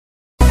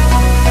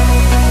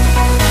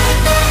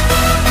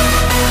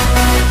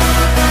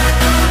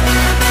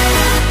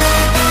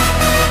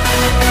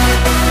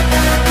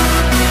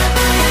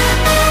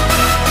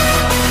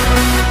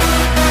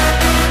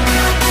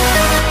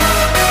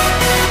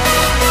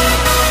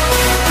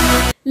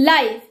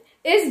Life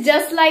is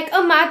just like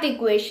a math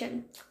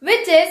equation,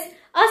 which is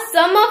a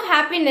sum of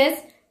happiness,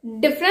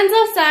 difference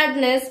of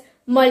sadness,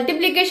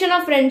 multiplication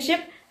of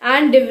friendship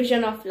and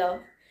division of love.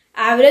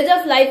 Average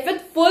of life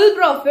with full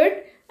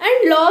profit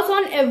and loss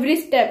on every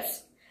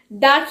steps.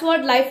 That's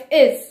what life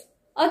is.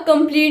 A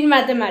complete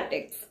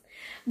mathematics.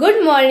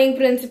 Good morning,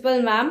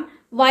 Principal Ma'am,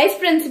 Vice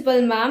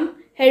Principal Ma'am,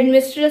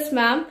 Headmistress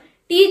Ma'am,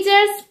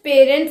 teachers,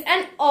 parents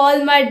and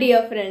all my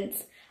dear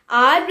friends.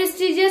 Our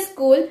prestigious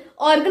school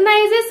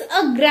organizes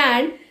a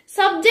grand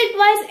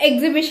subject-wise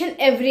exhibition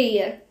every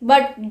year,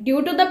 but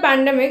due to the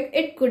pandemic,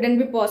 it couldn't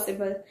be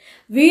possible.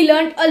 We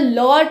learned a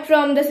lot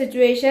from the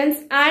situations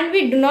and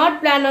we do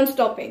not plan on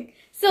stopping.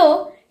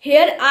 So,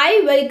 here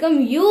I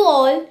welcome you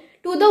all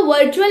to the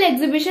virtual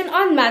exhibition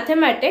on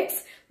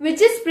mathematics,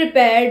 which is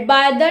prepared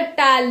by the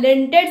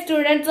talented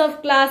students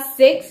of class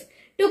 6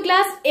 to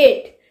class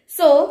 8.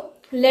 So,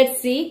 let's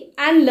see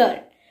and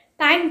learn.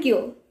 Thank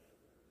you.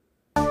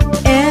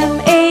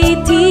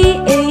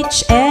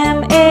 M-A-T-H,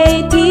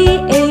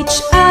 M-A-T-H,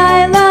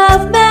 I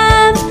love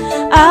math,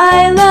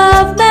 I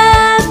love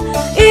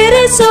math. It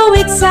is so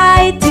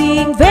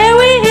exciting,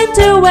 very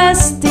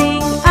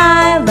interesting.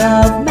 I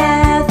love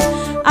math,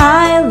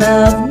 I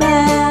love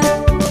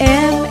math.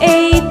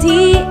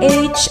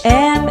 M-A-T-H,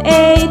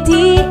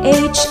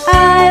 M-A-T-H,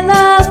 I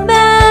love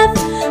math,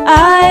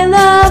 I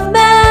love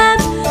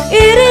math.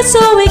 It is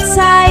so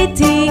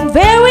exciting,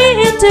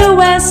 very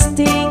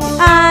interesting.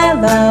 I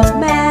love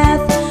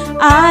math,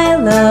 I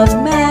love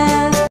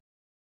math.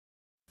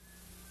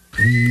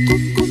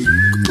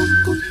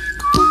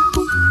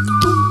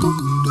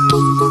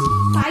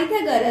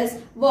 Pythagoras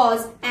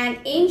was an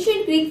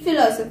ancient Greek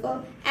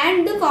philosopher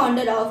and the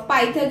founder of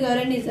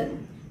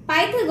Pythagoreanism.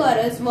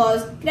 Pythagoras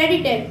was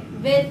credited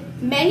with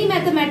many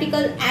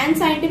mathematical and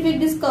scientific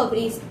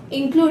discoveries,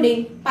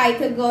 including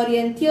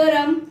Pythagorean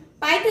theorem,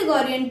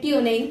 Pythagorean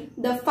tuning,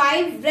 the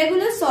 5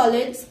 regular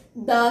solids,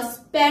 the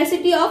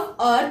sparsity of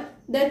Earth,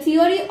 the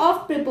theory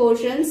of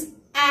proportions,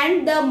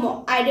 and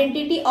the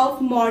identity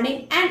of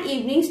morning and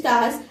evening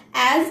stars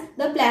as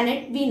the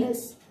planet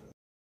Venus.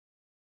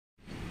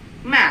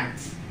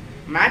 Maths.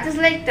 Math is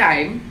like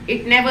time,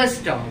 it never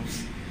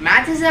stops.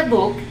 Math is a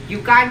book,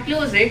 you can't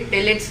close it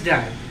till it's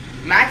done.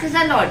 Math is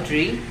a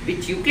lottery,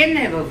 which you can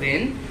never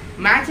win.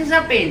 Math is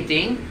a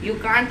painting, you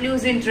can't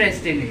lose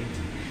interest in it.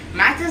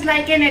 Math is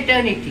like an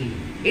eternity,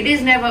 it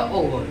is never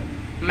over.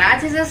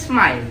 Math is a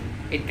smile,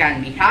 it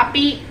can be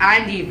happy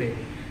and evil.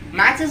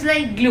 Math is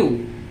like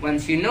glue,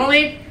 once you know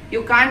it,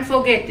 you can't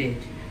forget it.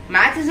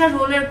 Math is a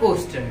roller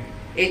coaster,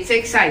 it's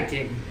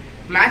exciting.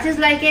 Math is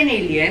like an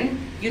alien,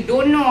 you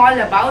don't know all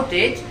about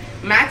it.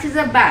 Math is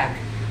a bag,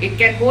 it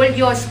can hold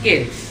your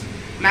skills.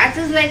 Math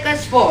is like a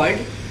sword,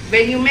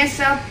 when you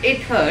mess up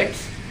it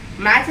hurts.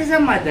 Math is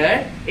a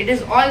mother, it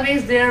is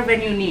always there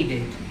when you need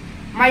it.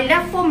 My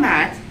love for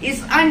math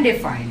is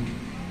undefined.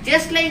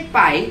 Just like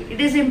pi,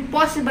 it is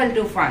impossible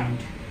to find.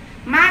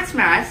 Maths,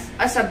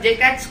 a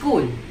subject at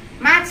school.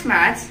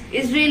 Maths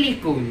is really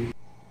cool.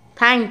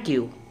 Thank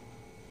you.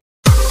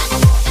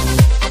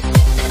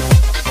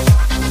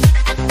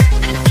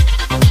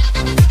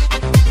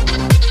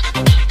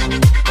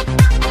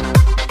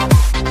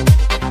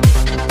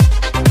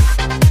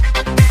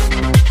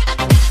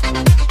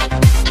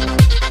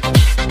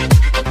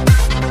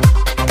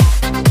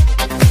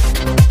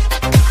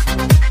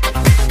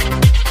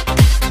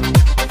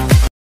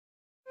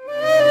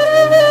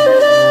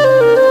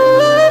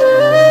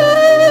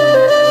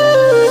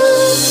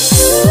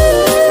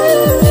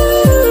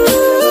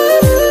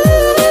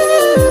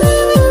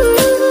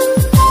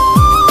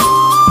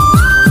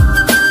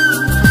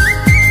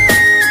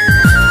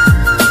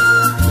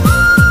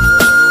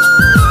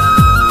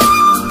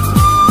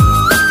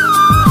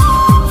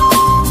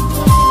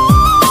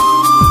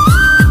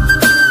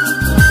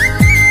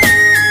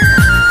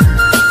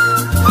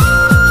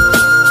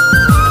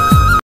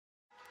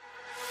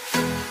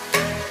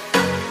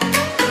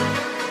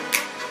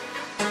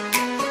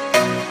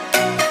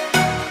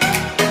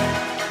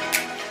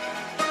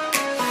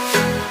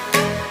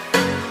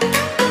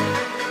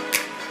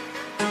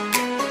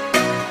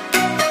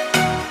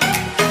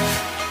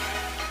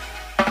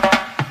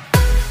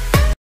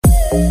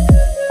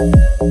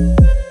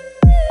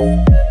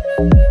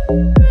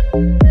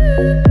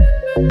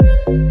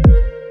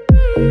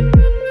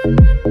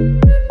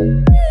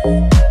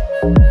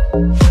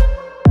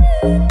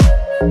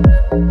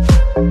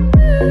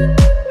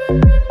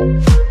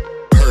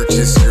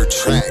 Purchase your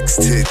tracks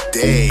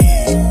today.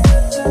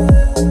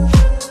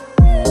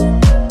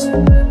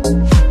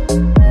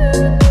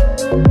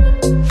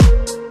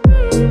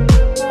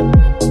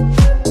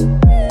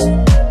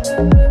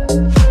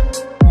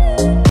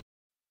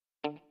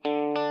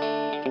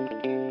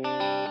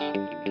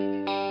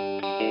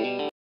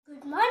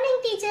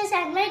 Teachers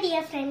and my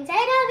dear friends, I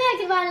am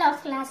Agrawal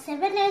of class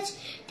 7H.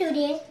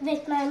 Today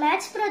with my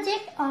maths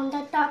project on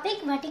the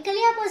topic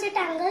vertically opposite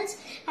angles,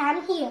 I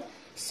am here.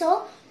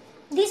 So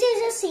This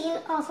is a scene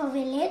of a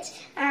village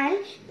and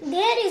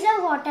there is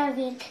a water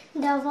wheel.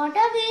 The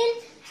water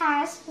wheel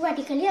has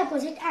vertically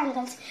opposite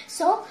angles.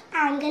 So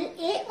angle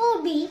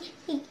AOB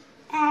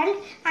and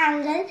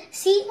angle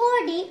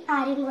COD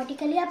are in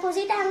vertically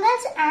opposite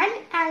angles and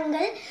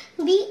angle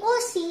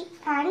BOC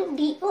and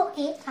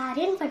DOA are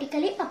in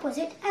vertically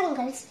opposite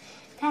angles.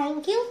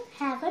 Thank you.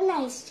 Have a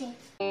nice day.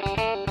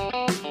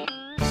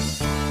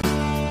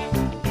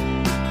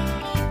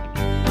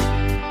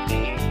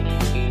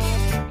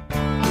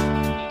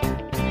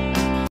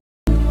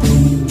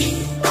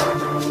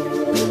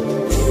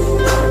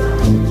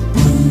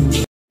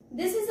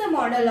 This is a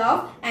model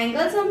of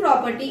angle sum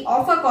property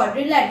of a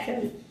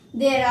quadrilateral.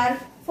 There are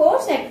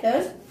 4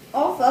 sectors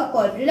of a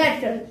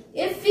quadrilateral.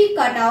 If we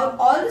cut out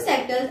all the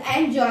sectors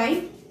and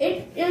join,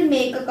 it will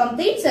make a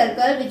complete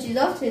circle which is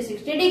of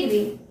 360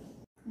 degree.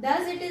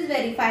 Thus, it is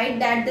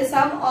verified that the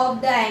sum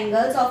of the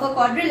angles of a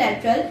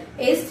quadrilateral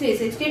is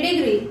 360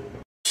 degree.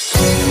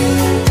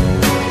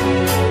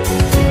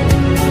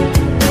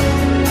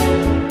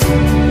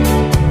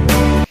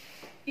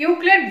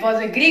 Euclid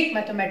was a Greek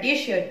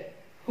mathematician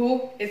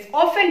who is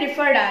often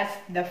referred as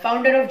the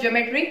founder of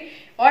geometry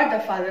or the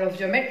father of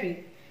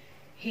geometry.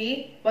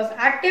 He was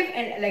active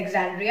in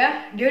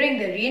Alexandria during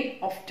the reign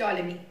of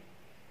Ptolemy.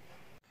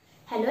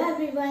 Hello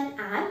everyone,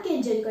 I am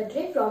Kinjal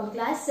Katre from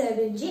class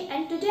 7G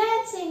and today I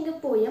am saying a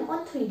poem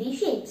on 3D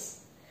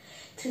shapes.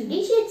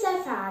 3D shapes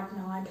are fat,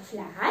 not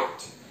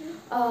flat.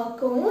 A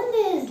cone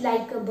is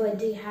like a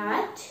birthday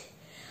hat.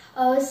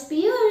 A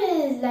sphere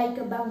is like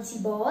a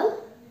bouncy ball.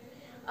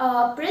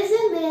 A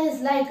prism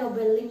is like a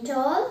building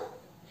tall.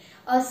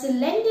 A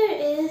cylinder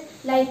is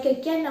like a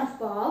can of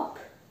pop.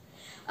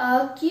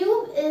 A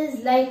cube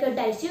is like a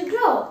dice you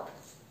drop.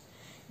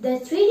 The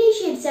 3D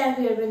shapes are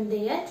here when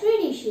they are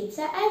 3D shapes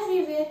are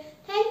everywhere.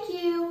 Thank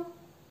you.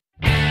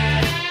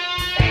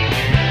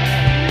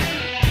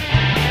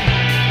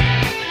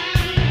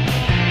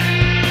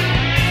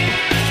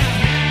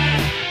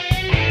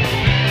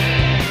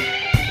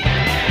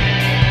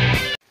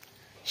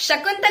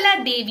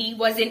 Shakuntala Devi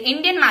was an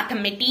Indian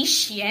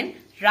mathematician,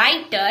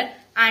 writer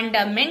and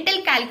a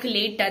mental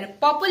calculator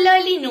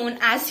popularly known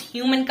as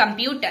human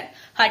computer.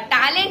 Her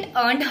talent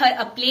earned her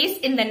a place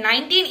in the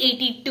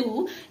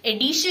 1982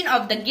 edition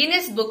of the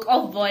Guinness Book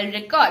of World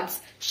Records.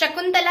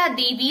 Shakuntala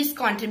Devi's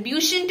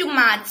contribution to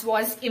maths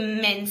was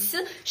immense.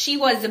 She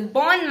was a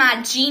born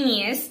math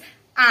genius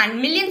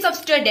and millions of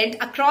students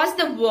across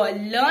the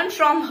world learned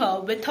from her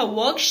with her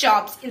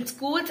workshops in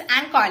schools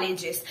and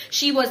colleges.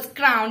 She was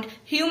crowned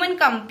human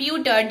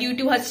computer due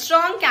to her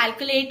strong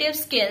calculative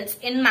skills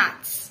in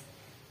maths.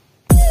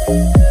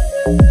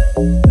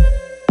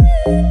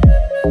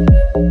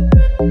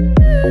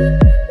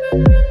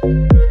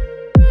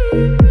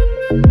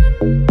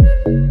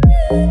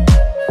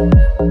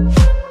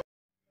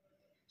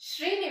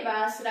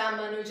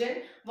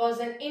 Ramanujan was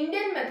an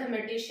Indian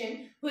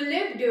mathematician who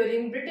lived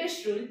during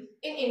British rule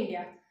in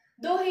India.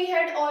 Though he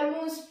had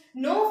almost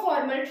no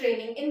formal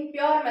training in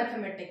pure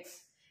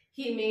mathematics,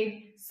 he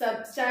made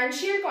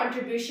substantial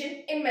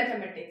contribution in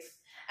mathematics.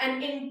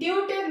 An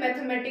intuitive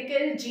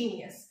mathematical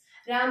genius,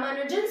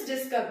 Ramanujan's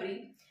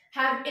discovery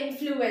have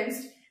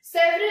influenced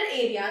several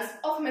areas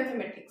of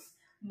mathematics,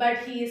 but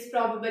he is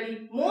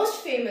probably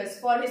most famous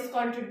for his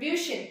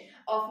contribution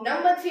of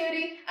number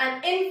theory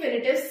and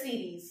infinitive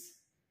series.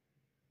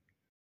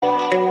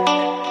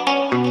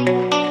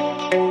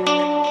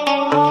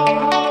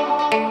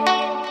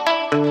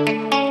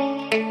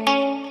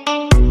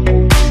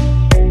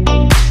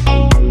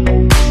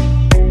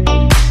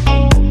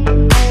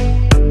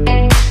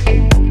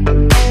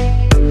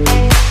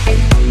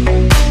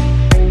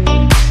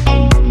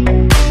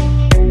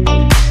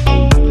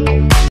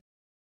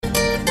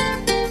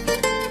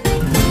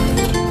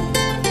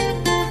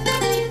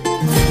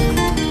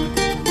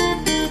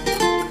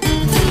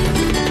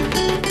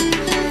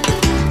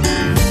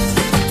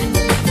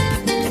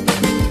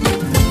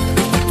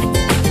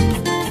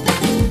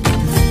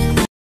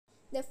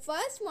 The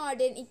first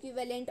modern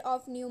equivalent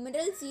of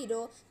numeral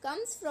 0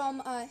 comes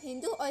from a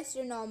Hindu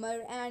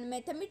astronomer and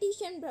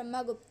mathematician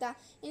Brahmagupta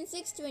in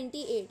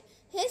 628.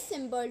 His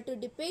symbol to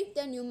depict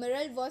the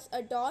numeral was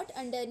a dot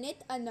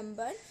underneath a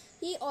number.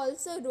 He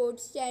also wrote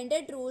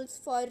standard rules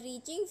for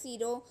reaching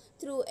 0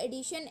 through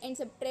addition and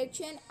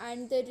subtraction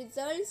and the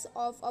results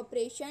of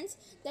operations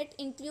that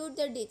include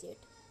the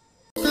digit.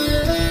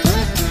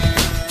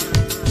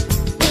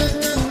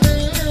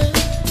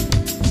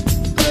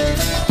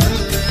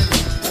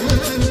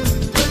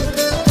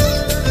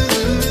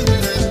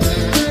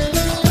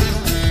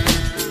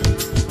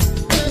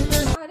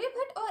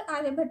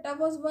 Aryabhatta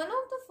was one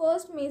of the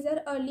first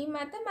major early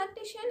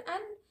mathematician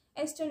and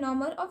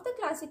astronomer of the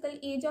classical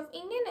age of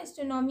Indian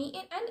astronomy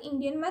and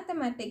Indian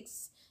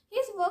mathematics.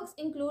 His works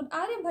include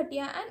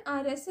Aryabhatiya and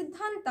Arya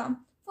Siddhanta.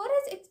 For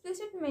his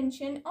explicit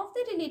mention of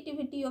the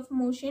relativity of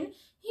motion,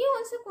 he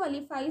also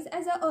qualifies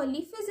as an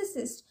early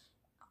physicist.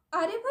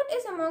 Aryabhatta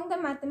is among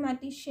the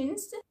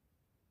mathematicians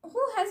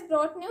who has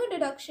brought new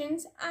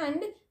deductions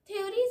and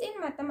theories in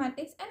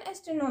mathematics and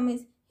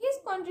astronomy. His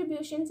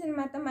contributions in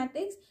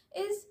mathematics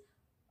is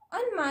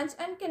unmatched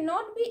and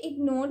cannot be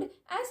ignored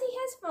as he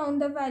has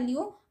found the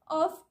value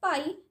of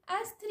pi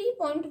as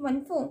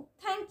 3.14.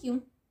 Thank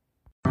you.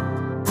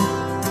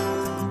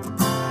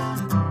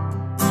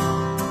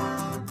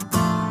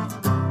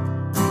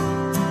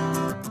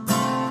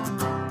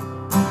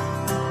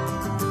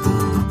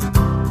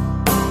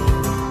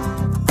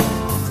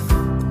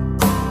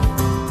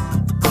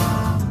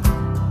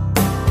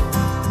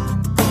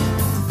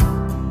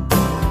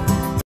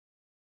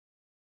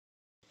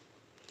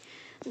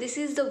 This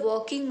is the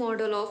working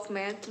model of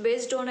math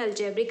based on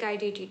algebraic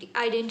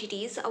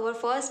identities. Our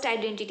first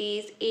identity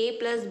is a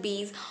plus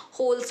b's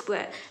whole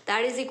square,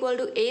 that is equal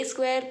to a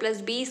square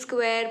plus b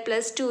square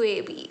plus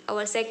 2ab.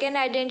 Our second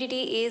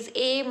identity is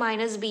a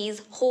minus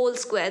b's whole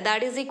square,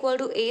 that is equal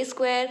to a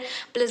square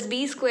plus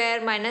b square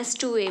minus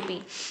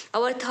 2ab.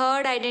 Our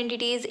third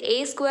identity is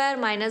a square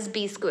minus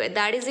b square,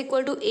 that is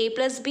equal to a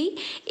plus b,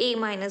 a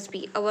minus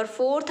b. Our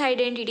fourth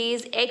identity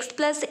is x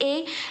plus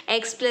a,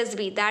 x plus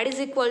b, that is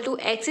equal to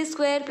x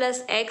square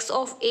plus x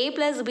of a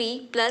plus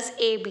b plus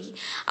ab.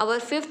 Our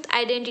fifth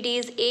identity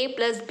is a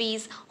plus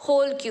b's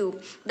whole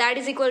cube, that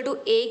is equal to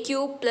a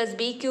cube plus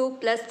b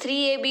cube plus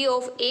 3ab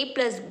of a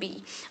plus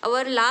b.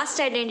 Our last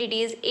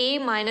identity is a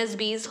minus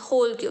b's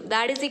whole cube,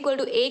 that is equal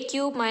to a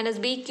cube minus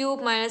b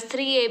cube minus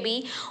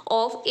 3ab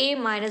of a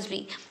minus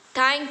b.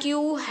 Thank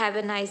you. Have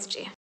a nice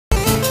day.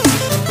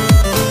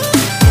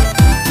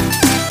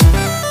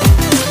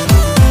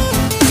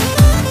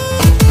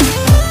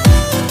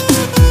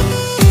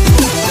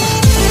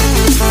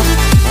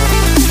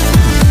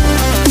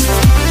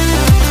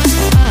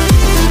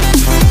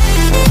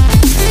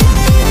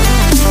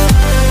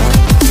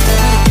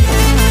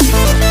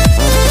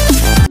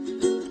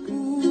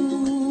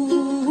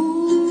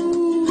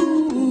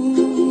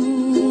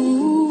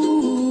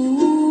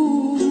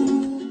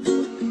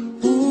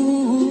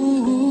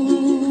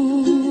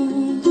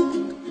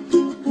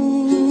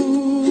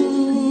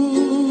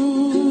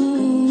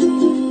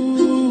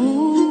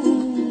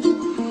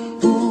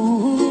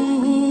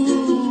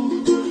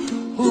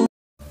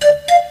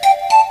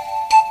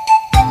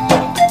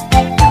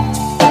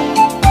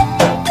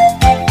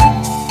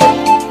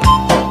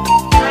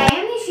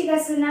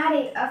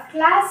 Of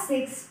class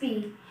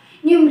 6P.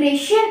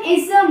 Numeration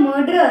is a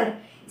murderer.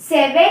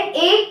 7,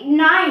 8,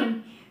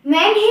 9.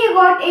 When he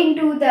got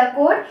into the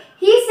court,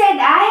 he said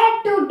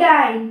I had to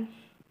dine.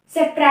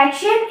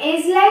 Subtraction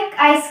is like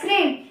ice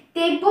cream.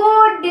 They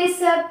both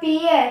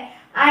disappear.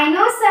 I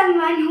know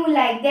someone who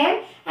like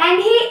them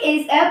and he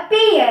is a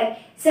peer.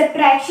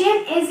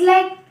 Subtraction is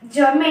like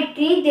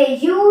geometry. They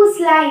use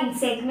line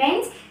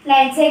segments.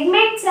 Line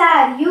segments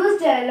are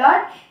used a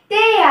lot.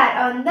 They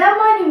are on the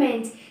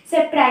monuments.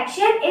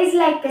 Subtraction is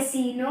like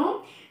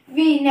casino.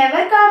 We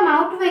never come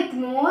out with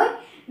more.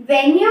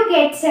 When you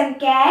get some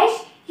cash,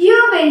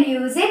 you will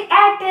use it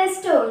at a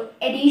store.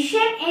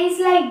 Addition is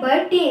like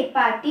birthday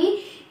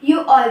party.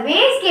 You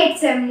always get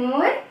some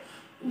more.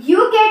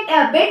 You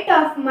get a bit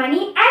of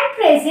money and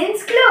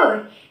presents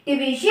galore.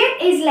 Division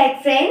is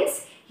like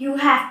friends. You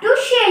have to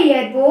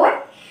share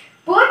both.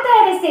 Both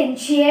are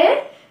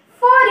essential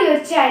for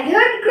your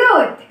childhood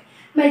growth.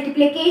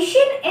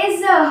 Multiplication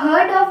is a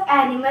herd of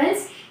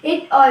animals.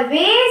 It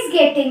always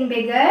getting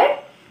bigger.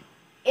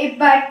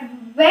 But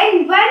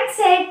when one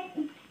set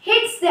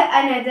hits the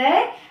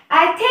another,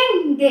 I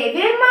think they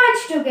will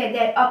merge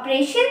together.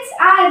 Operations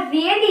are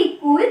really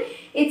cool.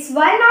 It's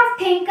one of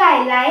things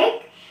I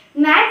like.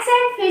 Maths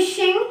and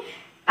fishing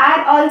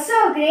are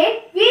also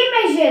great. We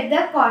measure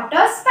the caught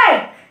or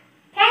spike.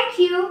 Thank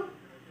you.